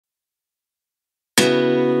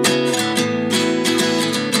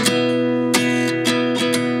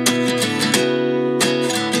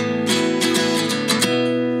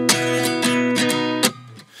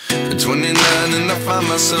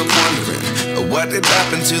what did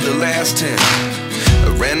happen to the last 10? I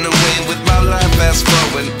ran away with my life, fast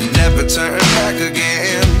forward, never turn back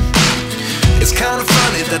again. It's kind of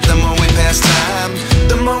funny that the more we pass time,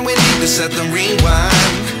 the more we need to set the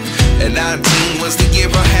rewind. And 19 was the year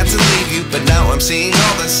I had to leave you, but now I'm seeing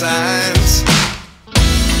all the signs.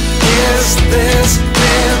 Is this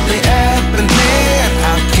really happening?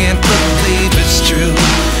 I can't believe it's true.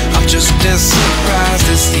 I'm just as surprised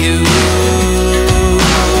as you.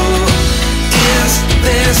 Is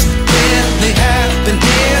this really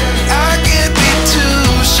happening? I can't be too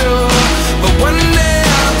sure, but one day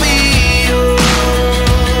I'll be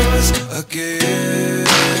yours again.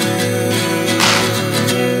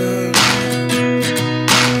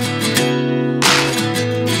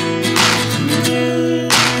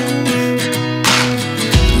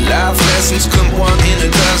 Life lessons come one in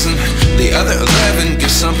a dozen, the other 11 get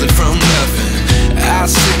something from nothing. I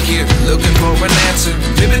sit here looking for an answer.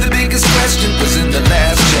 Maybe the biggest question was in the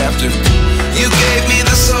last chapter. You gave me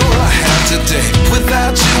the soul I have today.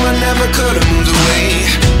 Without you I never could have moved away.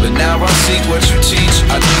 But now I see what you teach.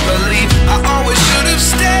 I do believe I always should have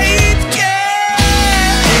stayed.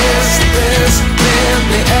 Yeah. Is this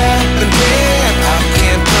really happening? I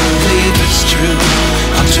can't believe it's true.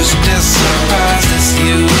 I'm just as surprised as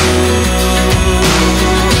you.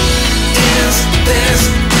 Is this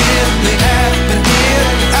really happening?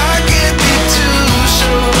 I can't be too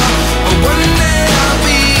sure, but one day I'll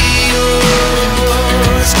be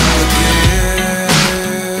yours again.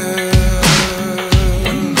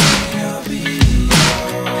 One day I'll be yours.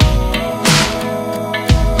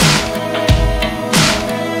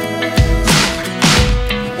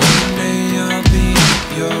 One day I'll be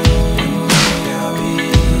yours.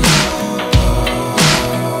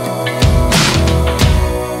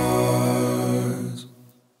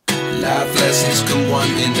 Life lessons come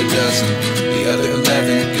one in a dozen, the other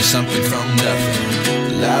 11 get something from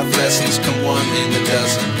nothing. Life lessons come one in a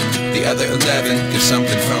dozen, the other 11 get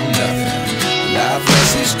something from nothing. Life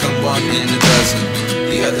lessons come one in a dozen,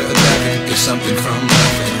 the other 11 get something from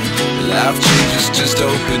nothing. Life changes just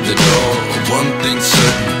open the door. One thing's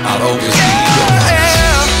certain, I'll always be yours.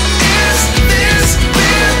 Is this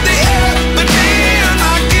really happening?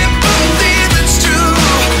 I can't believe it's true.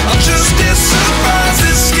 I'm just as surprised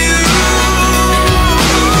as you.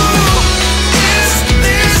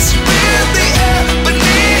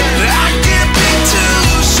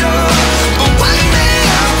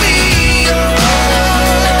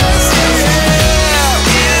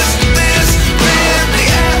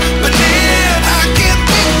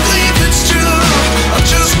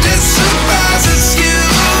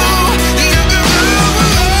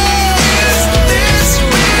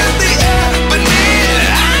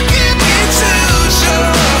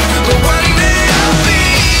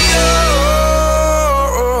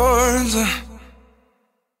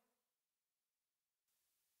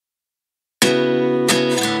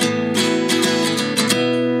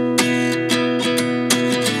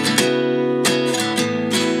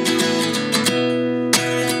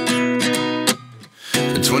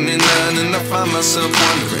 Myself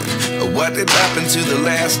wondering what did happen to the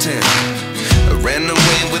last 10. I ran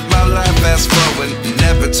away with my life, fast forward,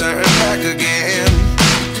 never turn back again.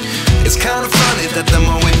 It's kind of funny that the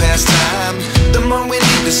more we pass time, the more we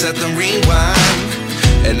need to set the rewind.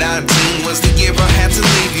 And 19 was the year I had to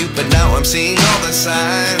leave you, but now I'm seeing all the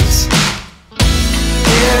signs.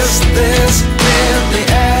 Is this really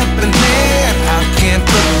happening? I can't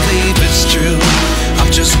believe it's true. I'm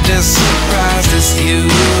just as surprised as you.